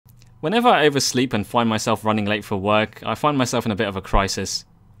Whenever I oversleep and find myself running late for work, I find myself in a bit of a crisis.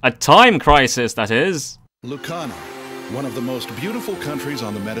 A time crisis, that is! Lucana, one of the most beautiful countries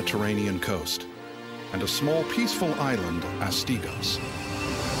on the Mediterranean coast, and a small peaceful island, Astigos.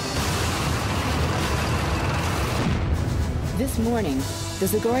 This morning, the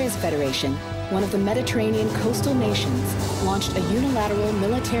Zagorius Federation, one of the Mediterranean coastal nations, launched a unilateral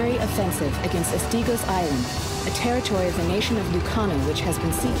military offensive against Astigos Island, a territory of the nation of Lucana which has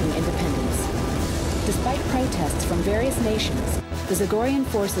been seeking independence. Despite protests from various nations, the Zagorian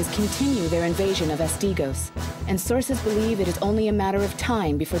forces continue their invasion of Astigos, and sources believe it is only a matter of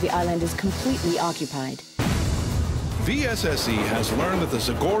time before the island is completely occupied. VSSE has learned that the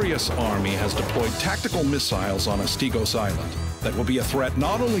Zagorius army has deployed tactical missiles on Astigos Island that will be a threat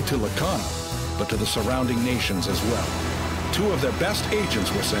not only to Lucana, but to the surrounding nations as well. 2 of their best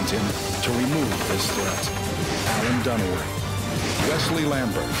agents were sent in to remove this threat. Alan Dunaway, Wesley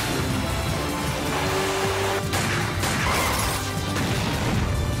Lambert.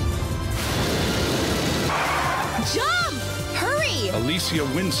 Jump! Hurry! Alicia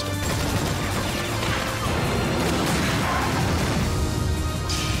Winston.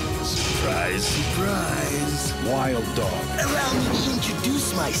 Surprise, surprise. Wild Dog. Allow me to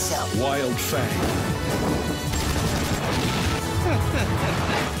introduce myself. Wild Fang.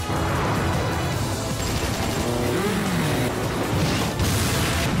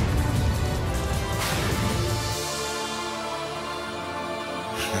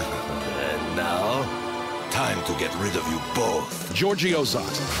 And now, time to get rid of you both. Giorgio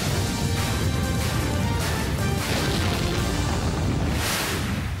Zott.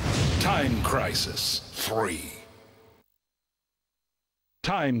 Time Crisis 3.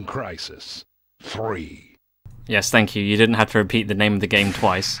 Time Crisis 3. Yes, thank you. You didn't have to repeat the name of the game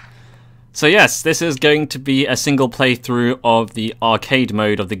twice. So yes, this is going to be a single playthrough of the arcade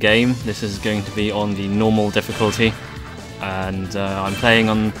mode of the game. This is going to be on the normal difficulty. And I'm playing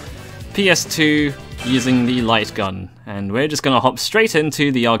on PS2 using the light gun. And we're just going to hop straight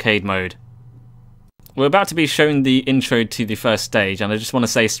into the arcade mode. We're about to be shown the intro to the first stage, and I just want to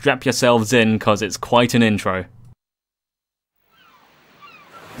say strap yourselves in because it's quite an intro.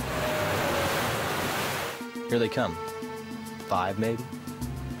 Here they come. 5, maybe?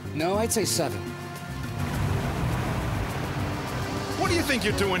 No, I'd say 7. What do you think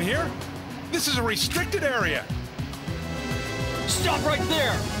you're doing here? This is a restricted area. Stop right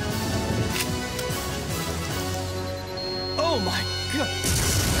there! Oh my god!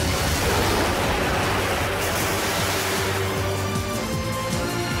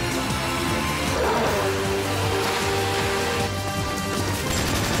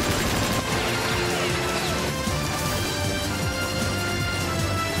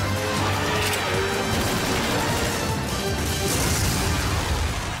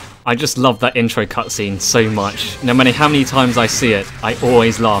 I just love that intro cutscene so much. No matter how many times I see it, I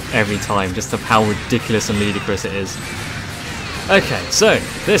always laugh every time, just of how ridiculous and ludicrous it is. Okay, so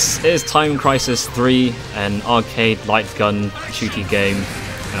this is Time Crisis 3, an arcade light gun shooty game.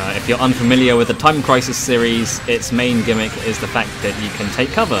 If you're unfamiliar with the Time Crisis series, its main gimmick is the fact that you can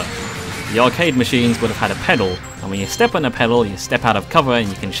take cover. The arcade machines would have had a pedal, and when you step on a pedal, you step out of cover and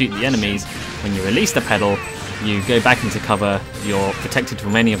you can shoot the enemies. When you release the pedal, you go back into cover, you're protected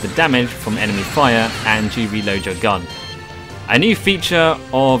from any of the damage from enemy fire, and you reload your gun. A new feature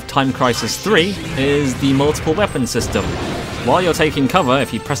of Time Crisis 3 is the multiple weapon system. While you're taking cover,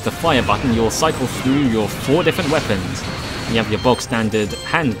 if you press the fire button, you'll cycle through your 4 different weapons. You have your bog standard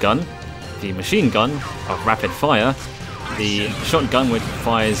handgun, the machine gun of rapid fire, the shotgun which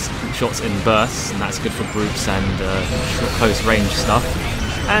fires shots in bursts, and that's good for groups and short close range stuff.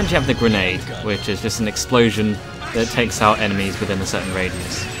 And you have the grenade, which is just an explosion that takes out enemies within a certain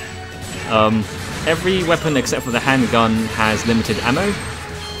radius. Every weapon except for the handgun has limited ammo,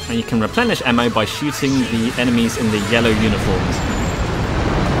 and you can replenish ammo by shooting the enemies in the yellow uniforms.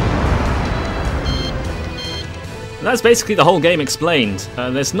 And that's basically the whole game explained.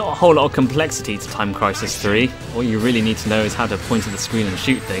 There's not a whole lot of complexity to Time Crisis 3. All you really need to know is how to point at the screen and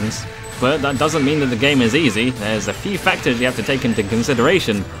shoot things. But that doesn't mean that the game is easy. There's a few factors you have to take into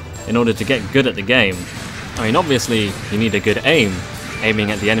consideration in order to get good at the game. I mean, obviously, you need a good aim.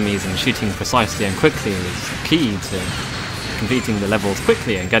 Aiming at the enemies and shooting precisely and quickly is key to completing the levels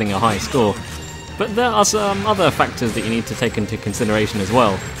quickly and getting a high score. But there are some other factors that you need to take into consideration as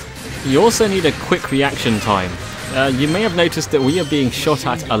well. You also need a quick reaction time. You may have noticed that we are being shot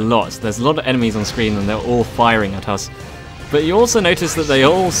at a lot. There's a lot of enemies on screen and they're all firing at us. But you also notice that they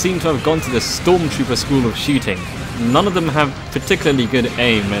all seem to have gone to the Stormtrooper school of shooting. None of them have particularly good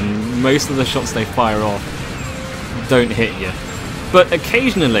aim, and most of the shots they fire off don't hit you. but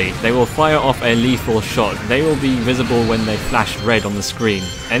occasionally they will fire off a lethal shot. They will be visible when they flash red on the screen.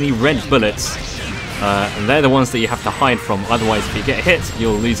 Any red bullets, they're the ones that you have to hide from, otherwise if you get hit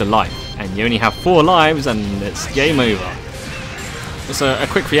you'll lose a life. And you only have 4 lives and it's game over. So a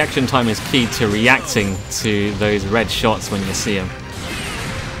quick reaction time is key to reacting to those red shots when you see them.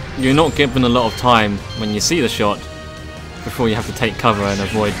 You're not given a lot of time when you see the shot before you have to take cover and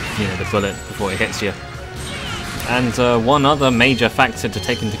avoid, the bullet before it hits you. And one other major factor to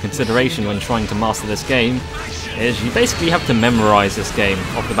take into consideration when trying to master this game is you basically have to memorize this game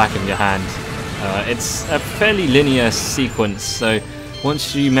off the back of your hand. It's a fairly linear sequence, so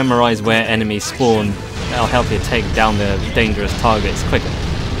once you memorize where enemies spawn, that'll help you take down the dangerous targets quicker.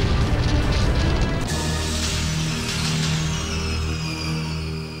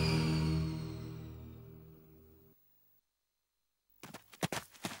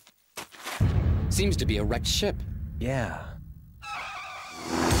 Seems to be a wrecked ship. Yeah.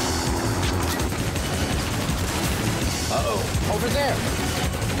 Uh-oh. Over there.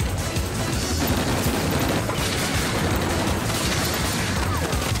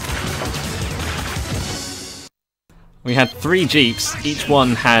 We had 3 jeeps, each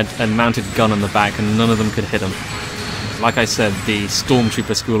one had a mounted gun on the back and none of them could hit them. Like I said, the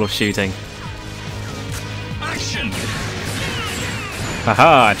Stormtrooper school of shooting. Action!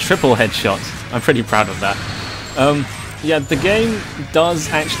 Haha, triple headshot. I'm pretty proud of that. Yeah, the game does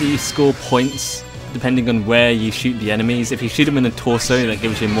actually score points depending on where you shoot the enemies. If you shoot them in the torso, that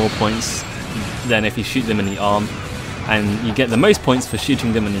gives you more points than if you shoot them in the arm. And you get the most points for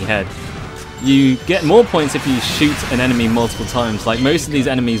shooting them in the head. You get more points if you shoot an enemy multiple times. Like, most of these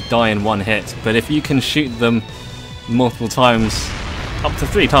enemies die in one hit, but if you can shoot them multiple times, up to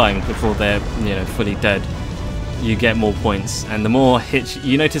 3 times before they're, fully dead, you get more points. And the more hits,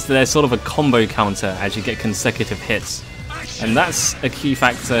 you notice that there's sort of a combo counter as you get consecutive hits. And that's a key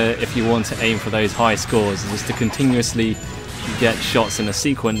factor if you want to aim for those high scores, is to continuously get shots in a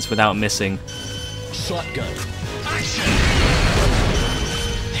sequence without missing. Shotgun.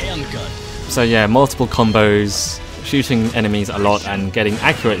 Handgun. So yeah, multiple combos, shooting enemies a lot and getting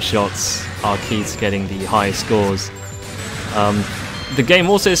accurate shots are key to getting the high scores. The game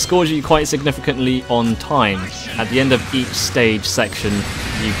also scores you quite significantly on time. At the end of each stage section,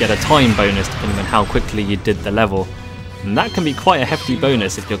 you get a time bonus depending on how quickly you did the level. And that can be quite a hefty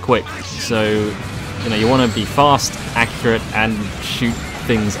bonus if you're quick. So, you want to be fast, accurate, and shoot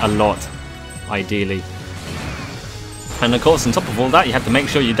things a lot, ideally. And of course, on top of all that, you have to make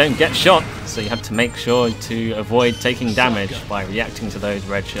sure you don't get shot, so you have to make sure to avoid taking damage by reacting to those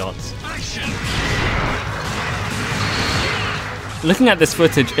red shots. Looking at this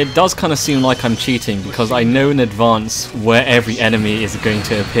footage, it does kind of seem like I'm cheating, because I know in advance where every enemy is going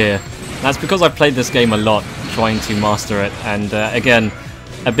to appear. That's because I've played this game a lot, trying to master it, and again,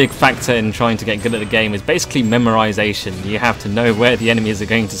 a big factor in trying to get good at the game is basically memorization. You have to know where the enemies are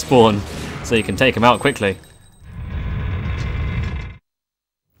going to spawn, so you can take them out quickly.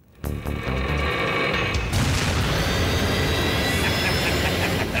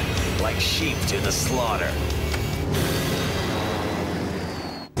 Like sheep to the slaughter.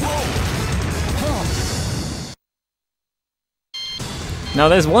 Now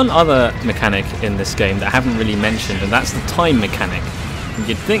there's one other mechanic in this game that I haven't really mentioned, and that's the time mechanic.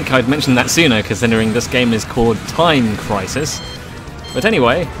 You'd think I'd mention that sooner, considering this game is called Time Crisis. But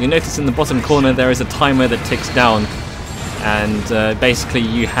anyway, you notice in the bottom corner there is a timer that ticks down, and basically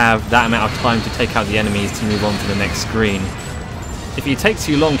you have that amount of time to take out the enemies to move on to the next screen. If you take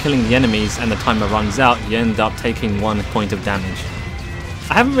too long killing the enemies and the timer runs out, you end up taking 1 point of damage.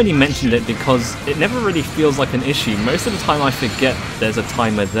 I haven't really mentioned it because it never really feels like an issue. Most of the time I forget there's a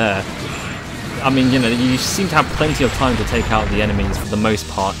timer there. I mean, you seem to have plenty of time to take out the enemies for the most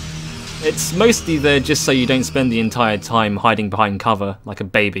part. It's mostly there just so you don't spend the entire time hiding behind cover like a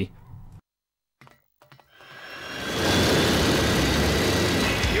baby.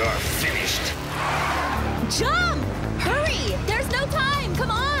 You're finished. Jump! Hurry! There's no time! Come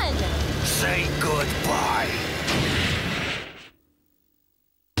on! Say goodbye.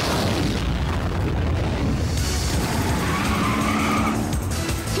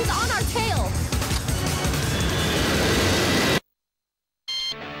 He's on our tail!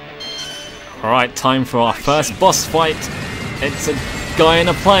 Alright, time for our first boss fight. It's a guy in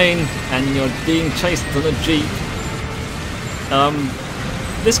a plane and you're being chased on a jeep.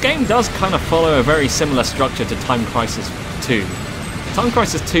 This game does kind of follow a very similar structure to Time Crisis 2. Time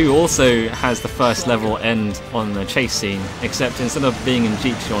Crisis 2 also has the first level end on the chase scene, except instead of being in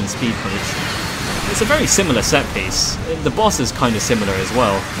jeeps you're on speedboats. It's a very similar set piece. The boss is kind of similar as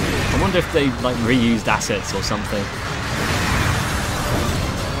well. I wonder if they reused assets or something.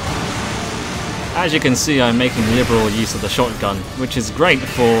 As you can see, I'm making liberal use of the shotgun, which is great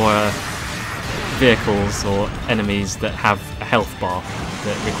for vehicles or enemies that have a health bar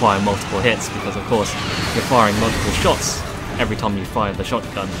that require multiple hits, because of course you're firing multiple shots every time you fire the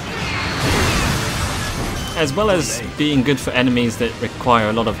shotgun. As well as being good for enemies that require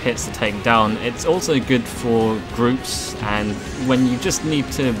a lot of hits to take down, it's also good for groups and when you just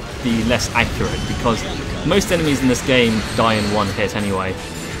need to be less accurate, because most enemies in this game die in one hit anyway.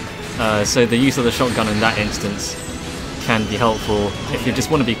 So the use of the shotgun in that instance can be helpful if you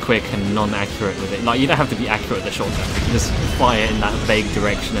just want to be quick and non-accurate with it. Like, you don't have to be accurate with the shotgun, you can just fire in that vague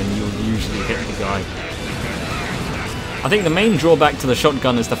direction and you'll usually hit the guy. I think the main drawback to the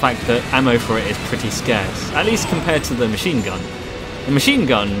shotgun is the fact that ammo for it is pretty scarce, at least compared to the machine gun. The machine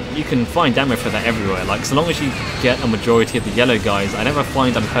gun, you can find ammo for that everywhere, like so long as you get a majority of the yellow guys, I never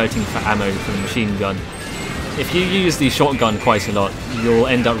find I'm hurting for ammo for the machine gun. If you use the shotgun quite a lot, you'll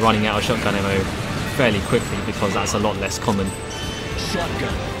end up running out of shotgun ammo fairly quickly because that's a lot less common.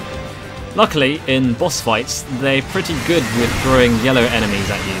 Shotgun. Luckily, in boss fights, they're pretty good with throwing yellow enemies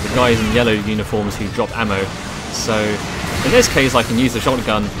at you, the guys in yellow uniforms who drop ammo. So, in this case I can use the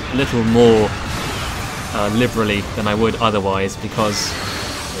shotgun a little more liberally than I would otherwise, because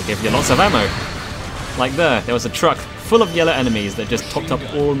they give you lots of ammo. Like there was a truck full of yellow enemies that just topped up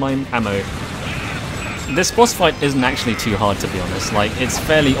all my ammo. This boss fight isn't actually too hard, to be honest. Like, it's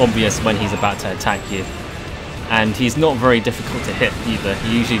fairly obvious when he's about to attack you. And he's not very difficult to hit either.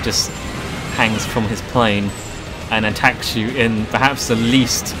 He usually just hangs from his plane and attacks you in perhaps the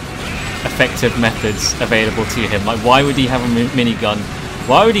least effective methods available to him. Like, why would he have a minigun?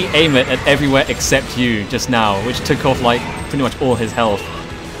 Why would he aim it at everywhere except you just now, which took off like pretty much all his health?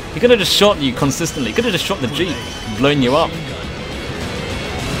 He could have just shot you consistently. He could have just shot the Jeep, blown you up.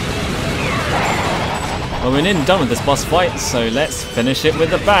 Well, we're nearly done with this boss fight, so let's finish it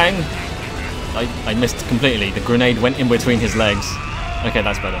with a bang. I missed completely. The grenade went in between his legs. Okay,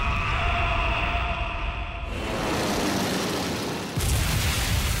 that's better.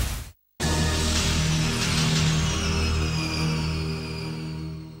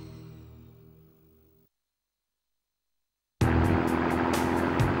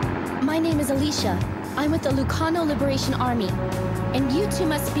 My name is Alicia. I'm with the Lucano Liberation Army. And you two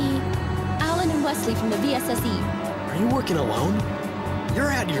must be Alan and Wesley from the VSSE. Are you working alone?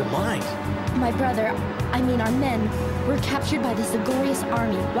 You're out of your mind. My brother, I mean our men, were captured by the Zagorius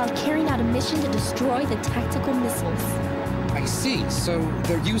army while carrying out a mission to destroy the tactical missiles. I see. So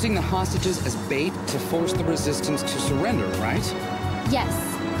they're using the hostages as bait to force the resistance to surrender, right? Yes,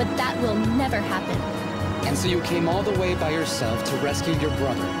 but that will never happen. And so you came all the way by yourself to rescue your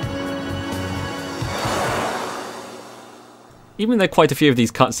brother. Even though quite a few of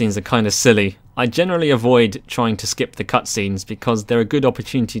these cutscenes are kind of silly, I generally avoid trying to skip the cutscenes because they're a good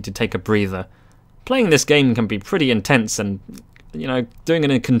opportunity to take a breather. Playing this game can be pretty intense and, you know, doing it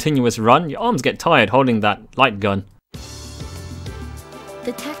in a continuous run, your arms get tired holding that light gun.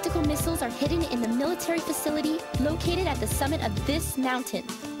 The tactical missiles are hidden in the military facility located at the summit of this mountain.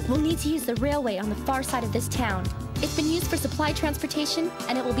 We'll need to use the railway on the far side of this town. It's been used for supply transportation,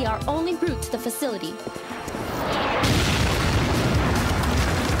 and it will be our only route to the facility.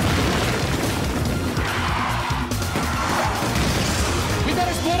 We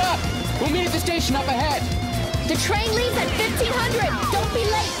better split up! We'll meet at the station up ahead! The train leaves at 1500! Don't be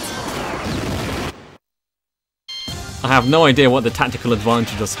late! I have no idea what the tactical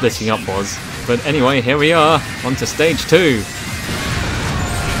advantage of splitting up was, but anyway, here we are, on to stage 2.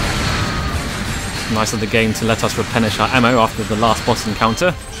 Nice of the game to let us replenish our ammo after the last boss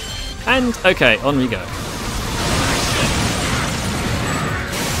encounter. And, okay, on we go.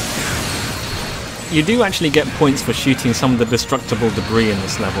 You do actually get points for shooting some of the destructible debris in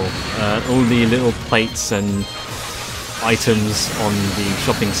this level. All the little plates and items on the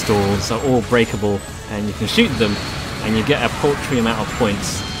shopping stalls are all breakable, and you can shoot them, and you get a paltry amount of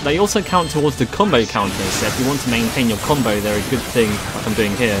points. They also count towards the combo counters, so if you want to maintain your combo, they're a good thing, like I'm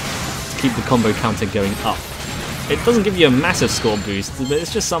doing here, to keep the combo counter going up. It doesn't give you a massive score boost, but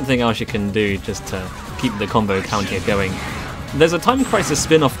it's just something else you can do just to keep the combo counter going. There's a Time Crisis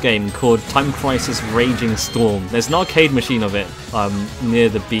spin-off game called Time Crisis Raging Storm. There's an arcade machine of it near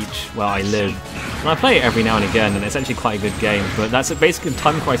the beach where I live. And I play it every now and again, and it's actually quite a good game, but that's basically a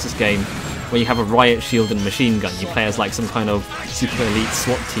Time Crisis game where you have a riot shield and a machine gun. You play as like some kind of super elite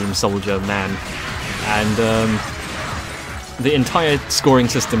SWAT team soldier man. And the entire scoring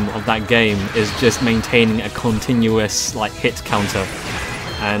system of that game is just maintaining a continuous like hit counter.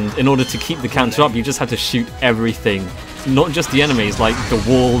 And in order to keep the counter up, you just have to shoot everything not just the enemies, like the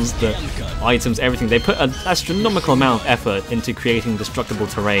walls, the items, everything. They put an astronomical amount of effort into creating destructible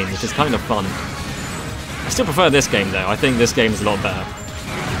terrain, which is kind of fun. I still prefer this game though. I think this game is a lot better.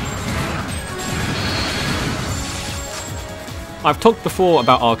 I've talked before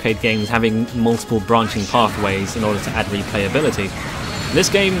about arcade games having multiple branching pathways in order to add replayability. This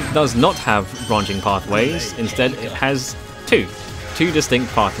game does not have branching pathways. Instead, it has two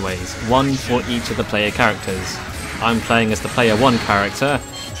distinct pathways, one for each of the player characters. I'm playing as the player 1 character,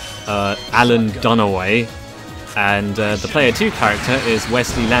 Alan Dunaway, and the player 2 character is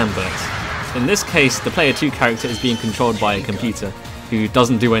Wesley Lambert. In this case, the player 2 character is being controlled by a computer who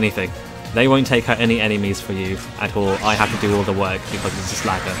doesn't do anything. They won't take out any enemies for you at all. I have to do all the work because it's a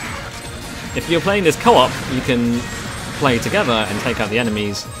slacker. If you're playing this co-op, you can play together and take out the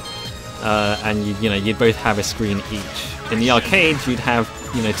enemies, and you'd both have a screen each. In the arcade, you'd have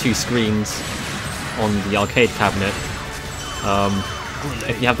 2 screens on the arcade cabinet.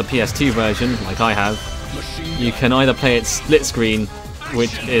 If you have the PS2 version, like I have, you can either play it split screen,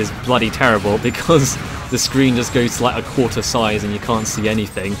 which is bloody terrible because the screen just goes to like a quarter size and you can't see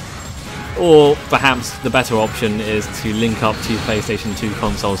anything. Or perhaps the better option is to link up 2 PlayStation 2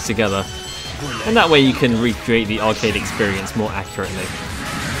 consoles together, and that way you can recreate the arcade experience more accurately.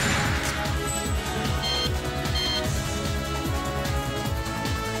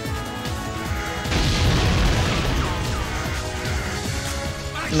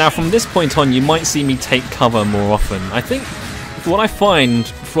 Now from this point on you might see me take cover more often. I think what I find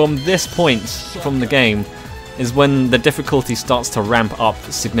from this point from the game is when the difficulty starts to ramp up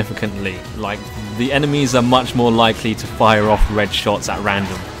significantly. Like, the enemies are much more likely to fire off red shots at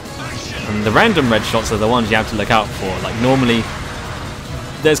random. And the random red shots are the ones you have to look out for. Like, normally,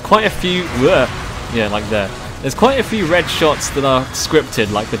 there's quite a few... There's quite a few red shots that are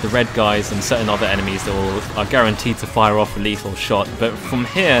scripted, like with the red guys and certain other enemies that are guaranteed to fire off a lethal shot. But from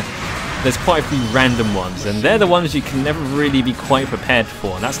here, there's quite a few random ones, and they're the ones you can never really be quite prepared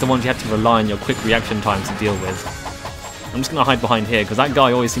for, and that's the ones you have to rely on your quick reaction time to deal with. I'm just going to hide behind here, because that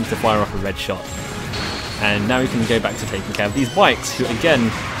guy always seems to fire off a red shot. And now we can go back to taking care of these bikes, who again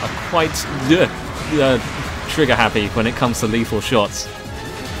are quite trigger happy when it comes to lethal shots.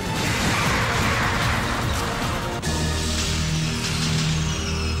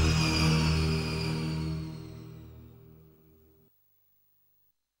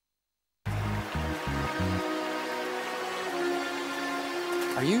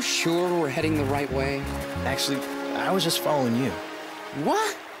 Are you sure we're heading the right way? Actually, I was just following you.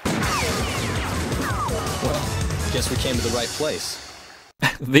 What? Well, guess we came to the right place.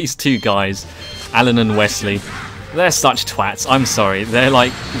 These 2 guys, Alan and Wesley, they're such twats. I'm sorry.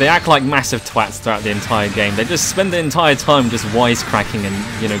 They act like massive twats throughout the entire game. They just spend the entire time just wisecracking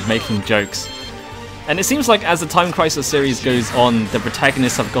and, making jokes. And it seems like as the Time Crisis series goes on, the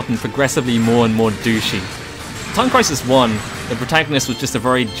protagonists have gotten progressively more and more douchey. Time Crisis 1, the protagonist was just a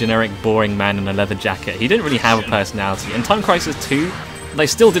very generic, boring man in a leather jacket. He didn't really have a personality. In Time Crisis 2, they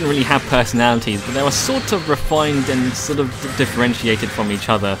still didn't really have personalities, but they were sort of refined and sort of differentiated from each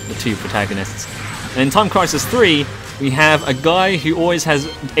other, the 2 protagonists. And in Time Crisis 3, we have a guy who always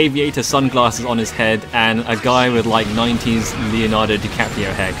has aviator sunglasses on his head and a guy with like 90s Leonardo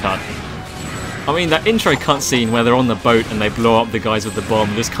DiCaprio haircut. I mean, that intro cutscene where they're on the boat and they blow up the guys with the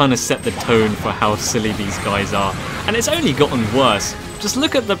bomb just kind of set the tone for how silly these guys are. And it's only gotten worse. Just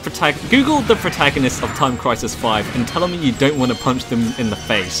look at the Google the protagonists of Time Crisis 5 and tell me you don't want to punch them in the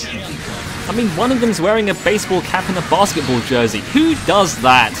face. I mean, one of them's wearing a baseball cap and a basketball jersey. Who does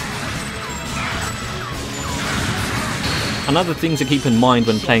that? Another thing to keep in mind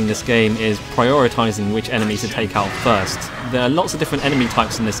when playing this game is prioritizing which enemies to take out first. There are lots of different enemy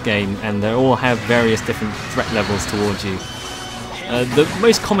types in this game, and they all have various different threat levels towards you. The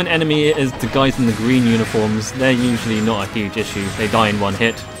most common enemy is the guys in the green uniforms. They're usually not a huge issue. They die in 1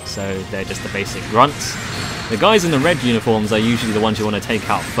 hit, so they're just the basic grunts. The guys in the red uniforms are usually the ones you want to take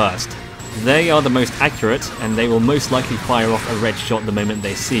out first. They are the most accurate, and they will most likely fire off a red shot the moment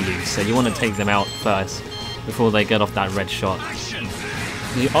they see you, so you want to take them out first before they get off that red shot.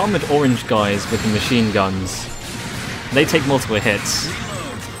 The armoured orange guys with the machine guns, they take multiple hits,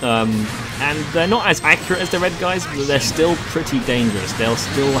 and they're not as accurate as the red guys, but they're still pretty dangerous. They'll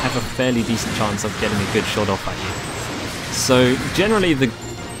still have a fairly decent chance of getting a good shot off at you. So generally,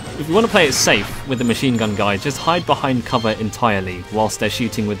 if you want to play it safe with the machine gun guys, just hide behind cover entirely whilst they're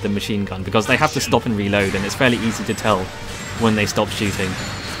shooting with the machine gun, because they have to stop and reload, and it's fairly easy to tell when they stop shooting.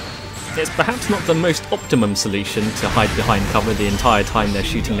 It's perhaps not the most optimum solution to hide behind cover the entire time they're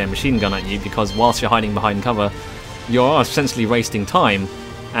shooting their machine gun at you, because whilst you're hiding behind cover, you are essentially wasting time,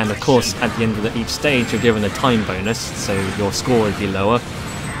 and of course at the end of each stage you're given a time bonus, so your score would be lower.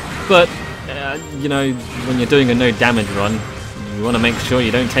 But, you know, when you're doing a no damage run, you want to make sure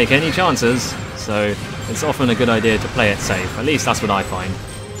you don't take any chances, so it's often a good idea to play it safe. At least that's what I find.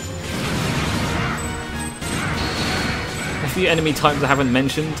 A few enemy types I haven't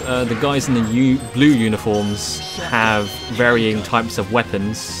mentioned. The guys in the blue uniforms have varying types of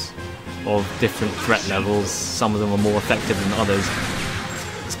weapons of different threat levels. Some of them are more effective than others.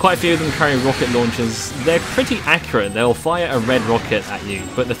 There's quite a few of them carry rocket launchers. They're pretty accurate. They'll fire a red rocket at you,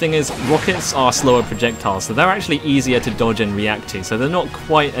 but the thing is, rockets are slower projectiles, so they're actually easier to dodge and react to, so they're not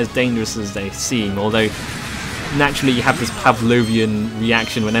quite as dangerous as they seem, although naturally you have this Pavlovian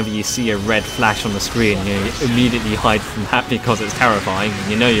reaction whenever you see a red flash on the screen. You immediately hide from that because it's terrifying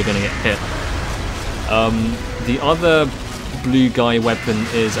and you know you're going to get hit. The other blue guy weapon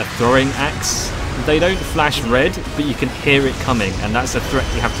is a throwing axe. They don't flash red, but you can hear it coming, and that's a threat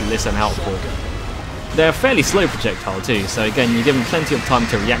you have to listen out for. They're a fairly slow projectile too, so again you're given plenty of time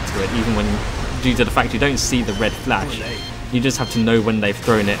to react to it, even when, due to the fact you don't see the red flash. You just have to know when they've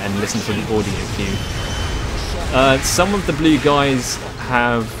thrown it and listen for the audio cue. Some of the blue guys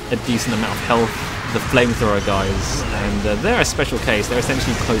have a decent amount of health, the flamethrower guys, and they're a special case. They're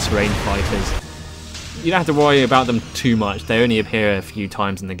essentially close range fighters. You don't have to worry about them too much, they only appear a few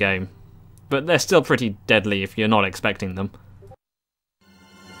times in the game. But they're still pretty deadly if you're not expecting them.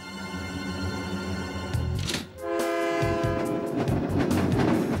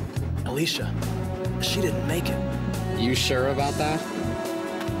 Alicia, she didn't make it. You sure about that?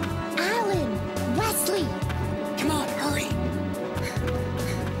 Alan! Wesley! Come on, hurry!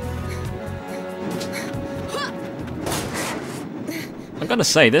 I'm gonna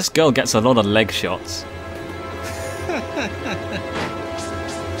say, this girl gets a lot of leg shots.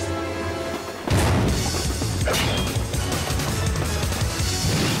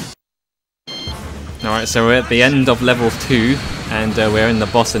 Alright, so we're at the end of level 2, and we're in the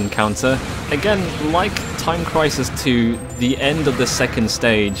boss encounter. Again, like Time Crisis 2, the end of the second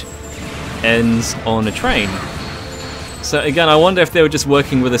stage ends on a train. So again, I wonder if they were just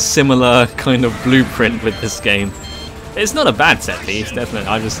working with a similar kind of blueprint with this game. It's not a bad set piece, definitely.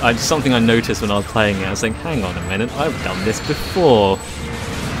 I just something I noticed when I was playing it. I was like, hang on a minute, I've done this before.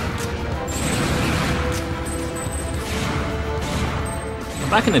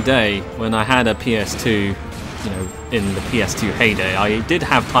 Back in the day, when I had a PS2, you know, in the PS2 heyday, I did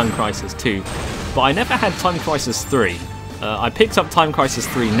have Time Crisis 2, but I never had Time Crisis 3. I picked up Time Crisis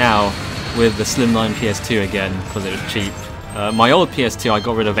 3 now with the slimline PS2 again, because it was cheap. My old PS2 I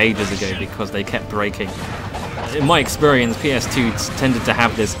got rid of ages ago because they kept breaking. In my experience, PS2s tended to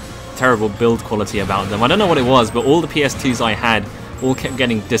have this terrible build quality about them. I don't know what it was, but all the PS2s I had all kept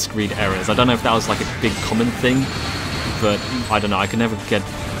getting disk read errors. I don't know if that was like a big common thing, but I don't know, I could never get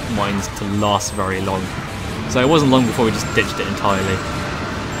mine to last very long. So it wasn't long before we just ditched it entirely.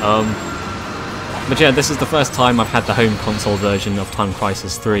 But yeah, this is the first time I've had the home console version of Time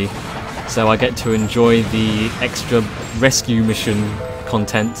Crisis 3, so I get to enjoy the extra rescue mission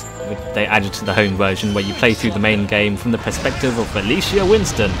content which they added to the home version, where you play through the main game from the perspective of Alicia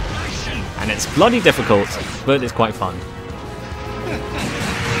Winston. And it's bloody difficult, but it's quite fun.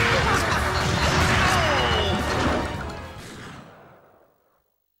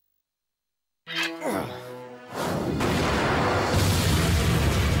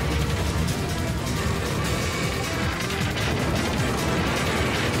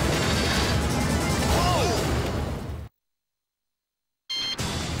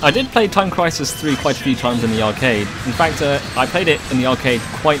 I did play Time Crisis 3 quite a few times in the arcade. In fact, I played it in the arcade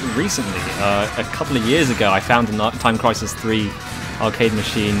quite recently. A couple of years ago I found a Time Crisis 3 arcade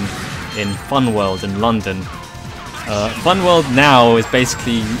machine in Funworld in London. Funworld now is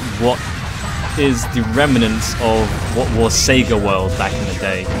basically what is the remnants of what was Sega World back in the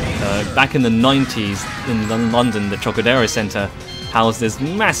day. Back in the 90s in London, the Trocadero Centre housed this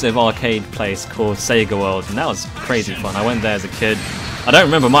massive arcade place called Sega World, and that was crazy fun. I went there as a kid. I don't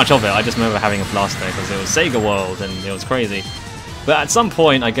remember much of it, I just remember having a blast there because it was Sega World and it was crazy. But at some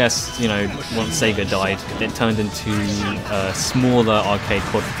point, I guess, you know, once Sega died, it turned into a smaller arcade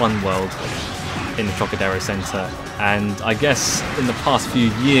called Fun World in the Trocadero Centre. And I guess in the past few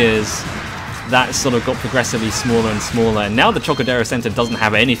years, that sort of got progressively smaller and smaller. And now the Trocadero Centre doesn't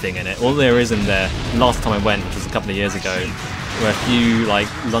have anything in it. All there is in there, last time I went, which was a couple of years ago, were a few like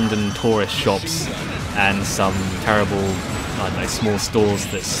London tourist shops and some terrible, I don't know, small stores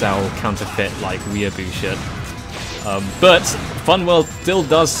that sell counterfeit like weeaboo shit. But Fun World still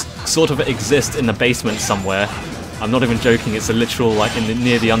does sort of exist in the basement somewhere. I'm not even joking, it's a literal like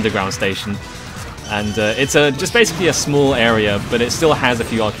near the underground station. And it's just basically a small area, but it still has a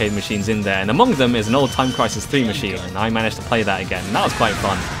few arcade machines in there, and among them is an old Time Crisis 3 machine, and I managed to play that again, and that was quite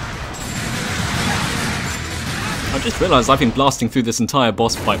fun. I just realised I've been blasting through this entire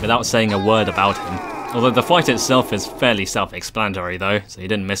boss fight without saying a word about him. Although the fight itself is fairly self-explanatory though, so you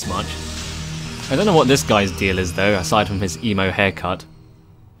didn't miss much. I don't know what this guy's deal is though, aside from his emo haircut.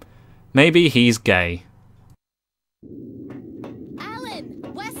 Maybe he's gay. Alan!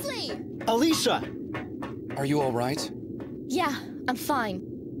 Wesley! Alicia! Are you all right? Yeah, I'm fine.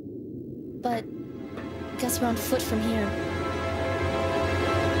 But guess we're on foot from here.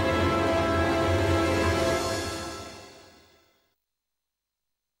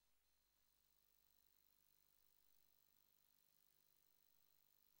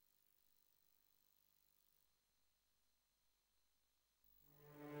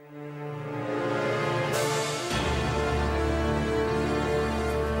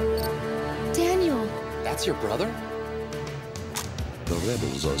 That's your brother? The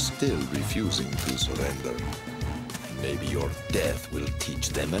rebels are still refusing to surrender. Maybe your death will teach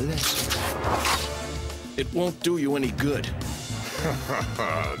them a lesson. It won't do you any good.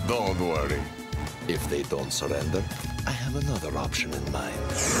 Don't worry. If they don't surrender, I have another option in mind.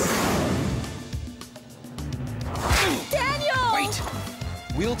 Daniel! Wait!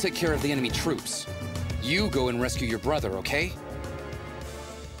 We'll take care of the enemy troops. You go and rescue your brother, okay?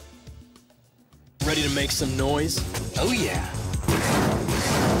 Ready to make some noise? Oh yeah.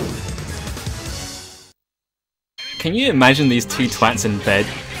 Can you imagine these two twats in bed?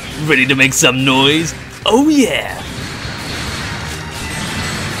 Ready to make some noise? Oh yeah!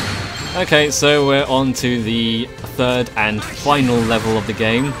 Okay, so we're on to the third and final level of the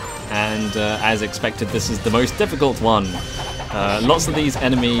game, and as expected this is the most difficult one. Lots of these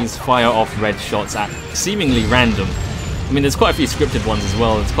enemies fire off red shots at seemingly random. I mean, there's quite a few scripted ones as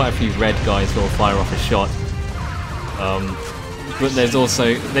well. There's quite a few red guys who will fire off a shot. But there's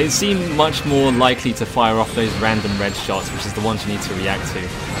also... they seem much more likely to fire off those random red shots, which is the ones you need to react to.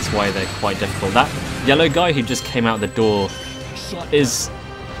 That's why they're quite difficult. That yellow guy who just came out the door is...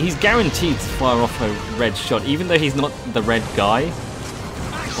 he's guaranteed to fire off a red shot, even though he's not the red guy.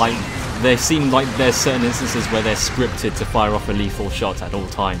 Like, there seem like there's certain instances where they're scripted to fire off a lethal shot at all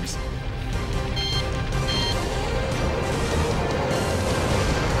times.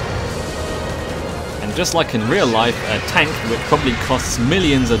 Just like in real life, a tank, which probably costs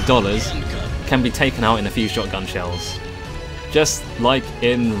millions of dollars, can be taken out in a few shotgun shells. Just like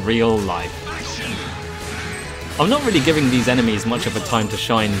in real life. I'm not really giving these enemies much of a time to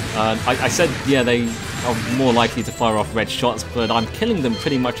shine. I said, yeah, they are more likely to fire off red shots, but I'm killing them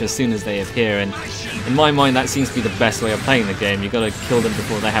pretty much as soon as they appear, and in my mind that seems to be the best way of playing the game. You've got to kill them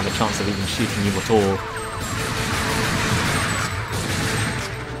before they have a chance of even shooting you at all.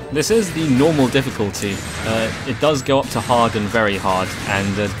 This is the normal difficulty. It does go up to hard and very hard,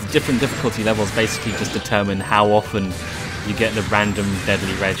 and the different difficulty levels basically just determine how often you get the random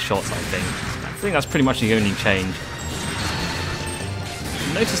deadly red shots, I think. I think that's pretty much the only change.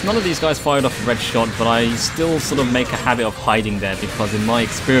 Notice none of these guys fired off a red shot, but I still sort of make a habit of hiding there because in my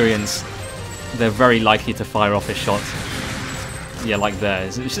experience they're very likely to fire off a shot. Yeah, like there.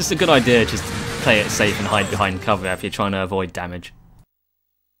 It's just a good idea just to play it safe and hide behind cover if you're trying to avoid damage.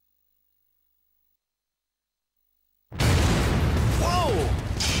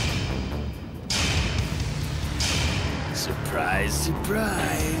 Surprise,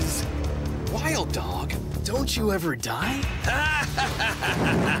 surprise. Wild dog. Don't you ever die?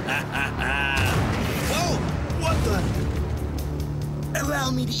 Whoa! What the?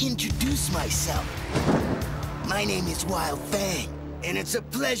 Allow me to introduce myself. My name is Wild Fang, and it's a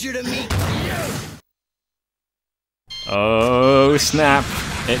pleasure to meet you. Oh snap!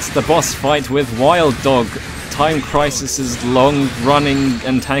 It's the boss fight with Wild Dog, Time Crisis's long-running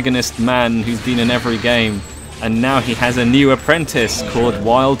antagonist man who's been in every game. And now he has a new apprentice called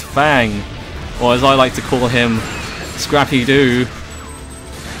Wild Fang, or as I like to call him, Scrappy Doo,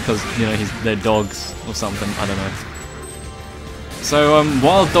 because you know they're dogs or something. I don't know. So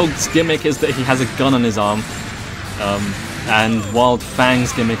Wild Dog's gimmick is that he has a gun on his arm, and Wild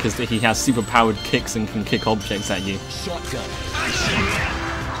Fang's gimmick is that he has superpowered kicks and can kick objects at you. Shotgun.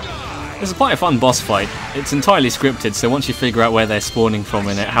 This is quite a fun boss fight. It's entirely scripted, so once you figure out where they're spawning from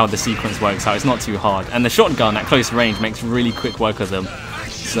and how the sequence works out, it's not too hard. And the shotgun at close range makes really quick work of them.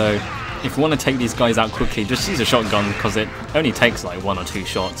 So if you want to take these guys out quickly, just use a shotgun because it only takes like 1 or 2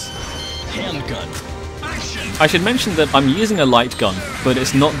 shots. Handgun. I should mention that I'm using a light gun, but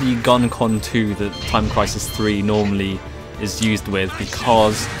it's not the GunCon 2 that Time Crisis 3 normally is used with,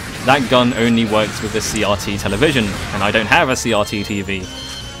 because that gun only works with a CRT television, and I don't have a CRT TV.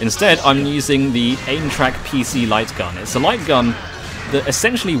 Instead, I'm using the Aimtrak PC Lightgun. It's a light gun that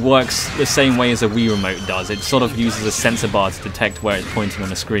essentially works the same way as a Wii remote does. It sort of uses a sensor bar to detect where it's pointing on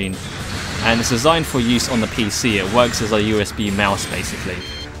the screen. And it's designed for use on the PC. It works as a USB mouse, basically.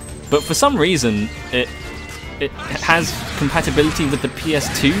 But for some reason, it has compatibility with the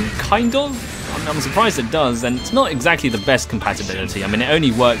PS2, kind of? I'm surprised it does, and it's not exactly the best compatibility. I mean, it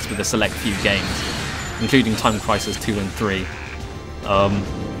only works with a select few games, including Time Crisis 2 and 3.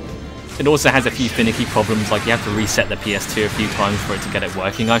 It also has a few finicky problems, like you have to reset the PS2 a few times for it to get it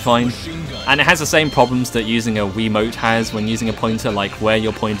working, I find. And it has the same problems that using a Wiimote has when using a pointer, like where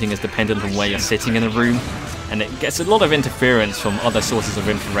you're pointing is dependent on where you're sitting in a room, and it gets a lot of interference from other sources of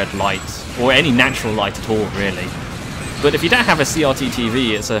infrared light, or any natural light at all, really. But if you don't have a CRT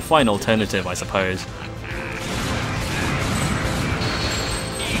TV, it's a fine alternative, I suppose.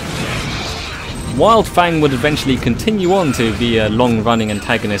 Wild Fang would eventually continue on to be a long-running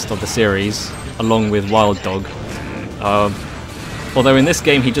antagonist of the series, along with Wild Dog. Although in this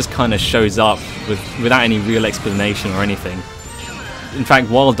game he just kind of shows up without any real explanation or anything. In fact,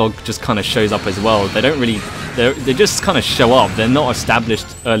 Wild Dog just kind of shows up as well. They don't really... They just kind of show up. They're not established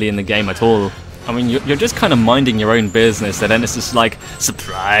early in the game at all. I mean, you're just kind of minding your own business, and then it's just like,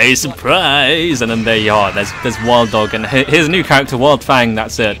 surprise, surprise, and then there you are. There's Wild Dog, and here's a new character, Wild Fang,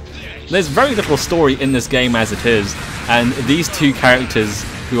 that's it. There's very little story in this game as it is, and these two characters,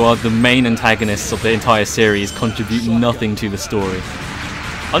 who are the main antagonists of the entire series, contribute nothing to the story.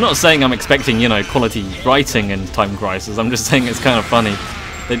 I'm not saying I'm expecting, you know, quality writing in Time Crisis, I'm just saying it's kind of funny.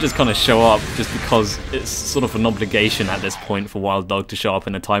 They just kind of show up just because it's sort of an obligation at this point for Wild Dog to show up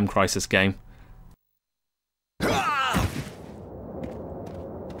in a Time Crisis game.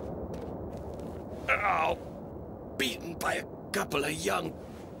 Ow! Beaten by a couple of young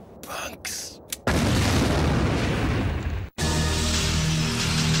punks.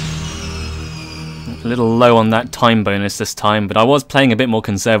 A little low on that time bonus this time, but I was playing a bit more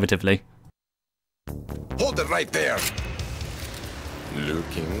conservatively. Hold it right there.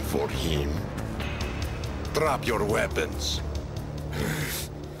 Looking for him? Drop your weapons.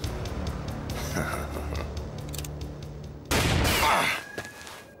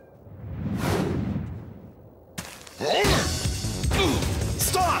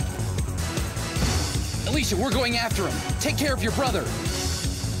 Stop! Alicia, we're going after him. Take care of your brother.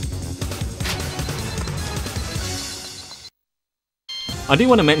 I do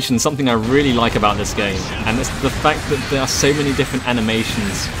want to mention something I really like about this game, and it's the fact that there are so many different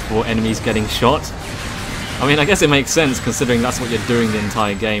animations for enemies getting shot. I mean, I guess it makes sense considering that's what you're doing the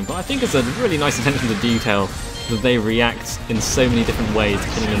entire game, but I think it's a really nice attention to detail that they react in so many different ways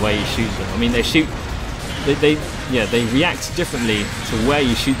depending on the way you shoot them. I mean, they react differently to where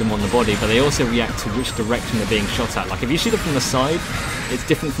you shoot them on the body, but they also react to which direction they're being shot at. Like if you shoot them from the side, it's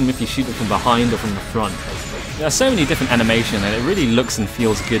different from if you shoot them from behind or from the front. There are so many different animations, and it really looks and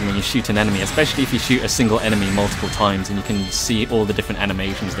feels good when you shoot an enemy, especially if you shoot a single enemy multiple times and you can see all the different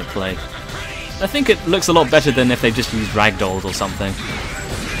animations that play. I think it looks a lot better than if they just used ragdolls or something.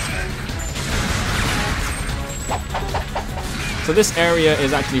 So this area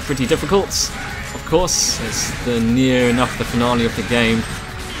is actually pretty difficult. Of course, it's near enough the finale of the game,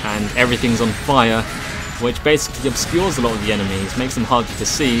 and everything's on fire, which basically obscures a lot of the enemies, makes them harder to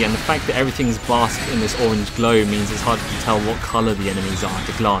see, and the fact that everything's basked in this orange glow means it's hard to tell what colour the enemies are at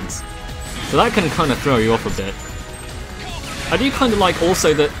a glance. So that can kind of throw you off a bit. I do kind of like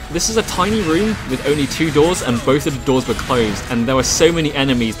also that this is a tiny room with only 2 doors, and both of the doors were closed, and there were so many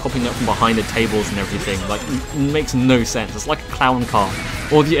enemies popping up from behind the tables and everything. Like, it makes no sense. It's like a clown car.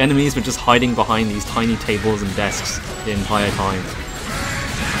 All the enemies were just hiding behind these tiny tables and desks the entire time.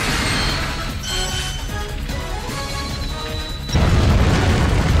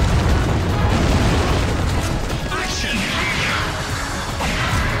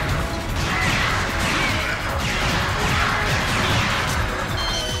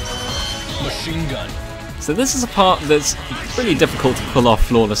 Machine gun. So this is a part that's really difficult to pull off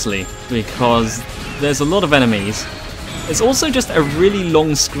flawlessly, because there's a lot of enemies. It's also just a really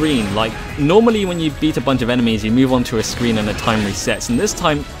long screen. Like, normally when you beat a bunch of enemies, you move on to a screen and the time resets, and this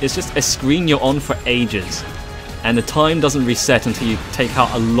time it's just a screen you're on for ages, and the time doesn't reset until you take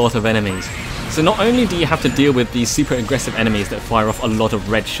out a lot of enemies. So not only do you have to deal with these super aggressive enemies that fire off a lot of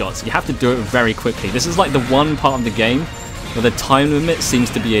red shots, you have to do it very quickly. This is like the one part of the game where the time limit seems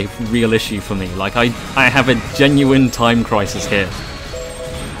to be a real issue for me. Like, I have a genuine time crisis here.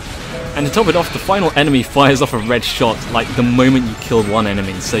 And to top it off, the final enemy fires off a red shot like the moment you kill one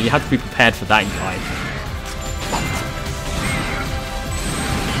enemy, so you have to be prepared for that guy.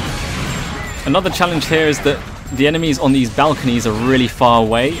 Another challenge here is that the enemies on these balconies are really far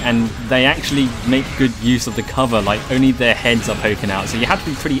away, and they actually make good use of the cover, like only their heads are poking out, so you have to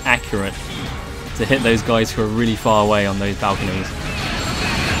be pretty accurate to hit those guys who are really far away on those balconies.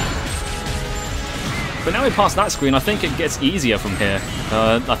 But now we're past that screen, I think it gets easier from here.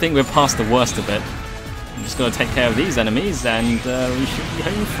 I think we're past the worst of it. I'm just going to take care of these enemies, and we should be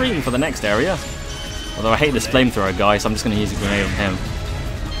home free for the next area. Although I hate this flamethrower guy, so I'm just going to use a grenade on him.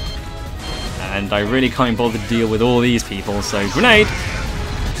 And I really can't bother to deal with all these people, so grenade!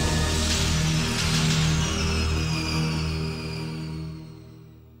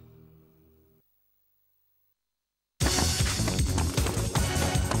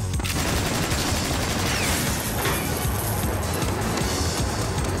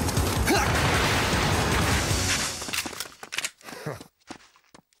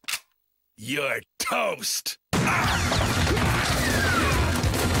 You're toast!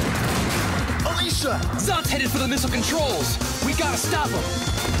 Alicia! Zot's headed for the missile controls! We gotta stop him!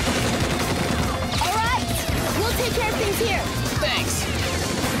 Alright! We'll take care of things here! Thanks!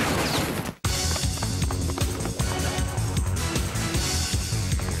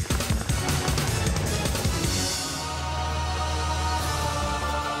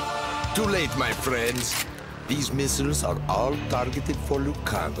 Too late, my friends. These missiles are all targeted for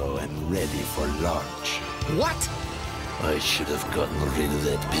Lucano and ready for launch. What? I should have gotten rid of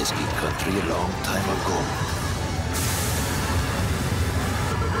that pesky country a long time ago.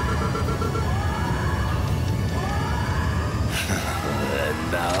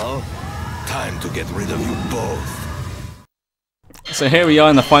 And now, time to get rid of you both. So here we are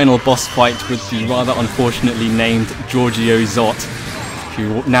in the final boss fight with the rather unfortunately named Giorgio Zott,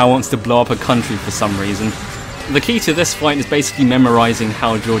 who now wants to blow up a country for some reason. The key to this fight is basically memorizing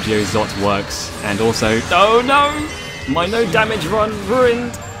how Giorgio Zott works, and also... Oh no! My no damage run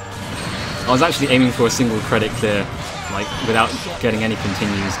ruined! I was actually aiming for a single credit clear, like, without getting any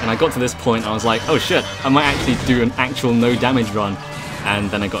continues, and I got to this point and I was like, oh shit, I might actually do an actual no damage run, and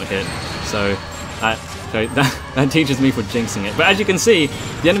then I got hit. So that teaches me for jinxing it. But as you can see,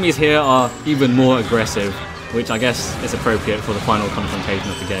 the enemies here are even more aggressive, which I guess is appropriate for the final confrontation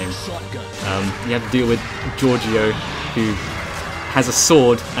of the game. You have to deal with Giorgio, who has a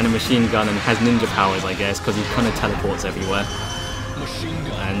sword and a machine gun and has ninja powers, I guess, because he kind of teleports everywhere.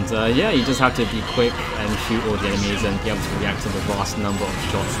 And yeah, you just have to be quick and shoot all the enemies and be able to react to the vast number of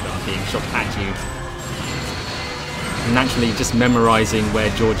shots that are being shot at you. Naturally, just memorizing where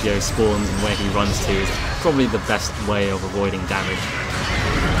Giorgio spawns and where he runs to is probably the best way of avoiding damage.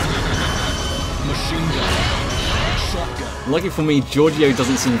 Machine gun. Shotgun. Lucky for me, Giorgio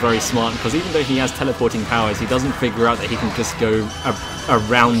doesn't seem very smart, because even though he has teleporting powers, he doesn't figure out that he can just go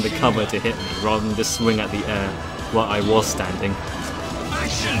around the cover to hit me, rather than just swing at the air while I was standing.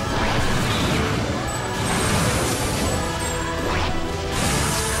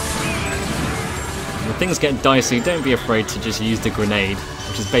 When things get dicey, don't be afraid to just use the grenade,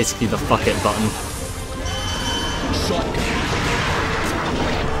 which is basically the fuck it button. Shotgun.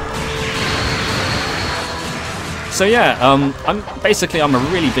 So yeah, I'm a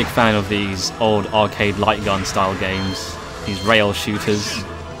really big fan of these old arcade light gun style games, these rail shooters.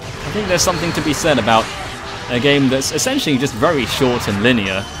 I think there's something to be said about a game that's essentially just very short and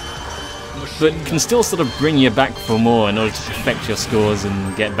linear, but can still sort of bring you back for more in order to perfect your scores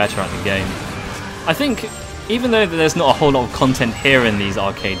and get better at the game. I think, even though there's not a whole lot of content here in these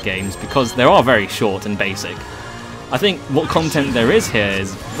arcade games, because they are very short and basic, I think what content there is here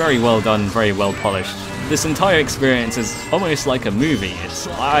is very well done, very well polished. This entire experience is almost like a movie.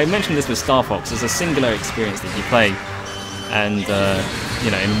 I mentioned this with Star Fox, it's a singular experience that you play, and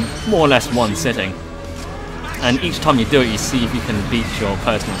you know, in more or less one sitting. And each time you do it, you see if you can beat your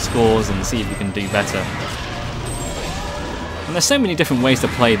personal scores and see if you can do better. And there's so many different ways to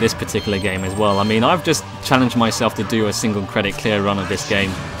play this particular game as well. I mean, I've just challenged myself to do a single credit clear run of this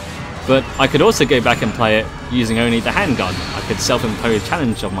game. But I could also go back and play it using only the handgun. I could self-impose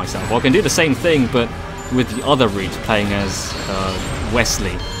challenge of myself. Or I can do the same thing, but with the other route, playing as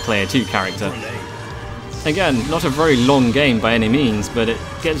Wesley, player 2 character. Again, not a very long game by any means, but it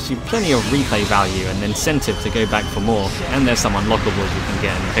gives you plenty of replay value and incentive to go back for more. And there's some unlockables you can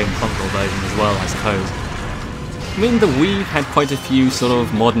get in the home console version as well, I suppose. I mean, the Wii had quite a few sort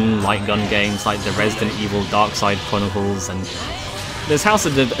of modern light gun games like the Resident Evil Dark Side Chronicles, and there's House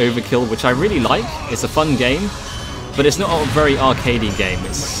of Dead Overkill, which I really like. It's a fun game, but it's not a very arcadey game.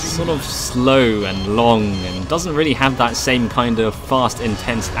 It's sort of slow and long and doesn't really have that same kind of fast,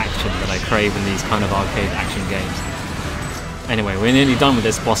 intense action that I crave in these kind of arcade action games. Anyway, we're nearly done with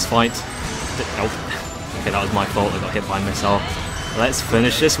this boss fight. Nope. Okay, that was my fault. I got hit by a missile. Let's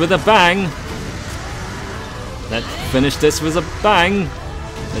finish this with a bang! Let's finish this with a bang.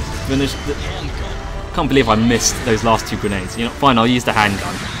 Let's finish the... Can't believe I missed those last 2 grenades. You know, fine, I'll use the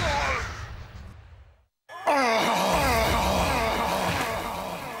handgun.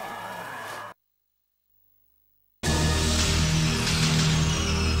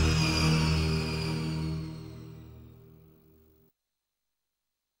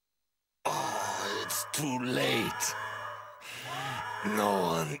 It's too late. No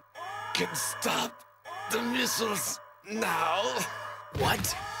one can stop the missiles now.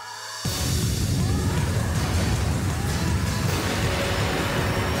 What?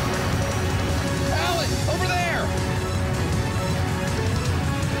 Alan, over there!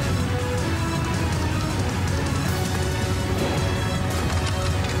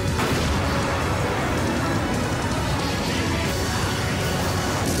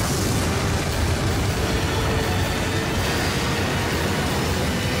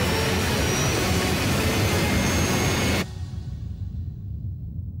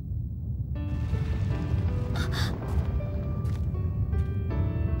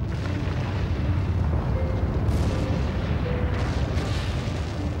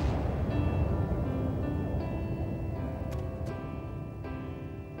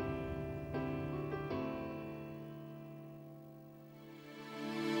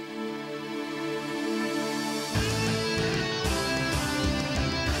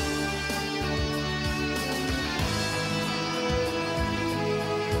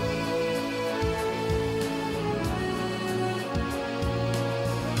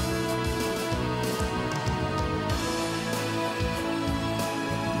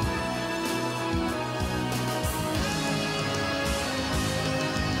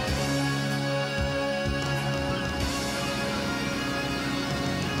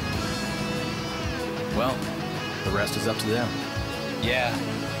 Well, the rest is up to them. Yeah,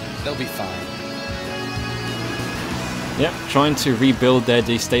 they'll be fine. Yep, trying to rebuild their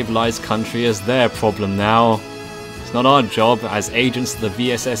destabilized country is their problem now. It's not our job. As agents of the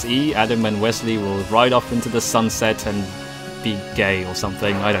VSSE, Adam and Wesley will ride off into the sunset and be gay or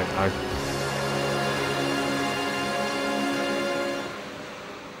something. I don't know.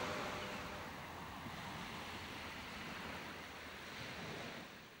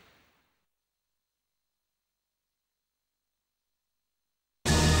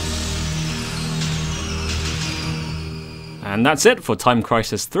 And that's it for Time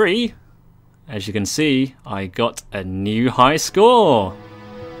Crisis 3. As you can see, I got a new high score.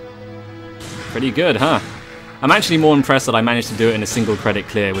 Pretty good, huh? I'm actually more impressed that I managed to do it in a single credit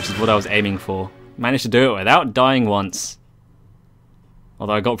clear, which is what I was aiming for. Managed to do it without dying once.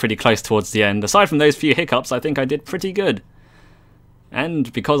 Although I got pretty close towards the end. Aside from those few hiccups, I think I did pretty good.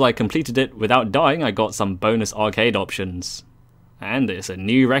 And because I completed it without dying, I got some bonus arcade options. And it's a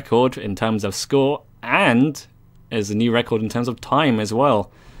new record in terms of score, and is a new record in terms of time as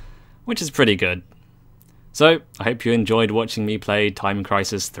well, which is pretty good. So, I hope you enjoyed watching me play Time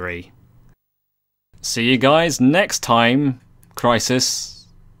Crisis 3. See you guys next time, Crisis.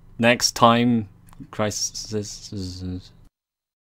 Next time, Crisis.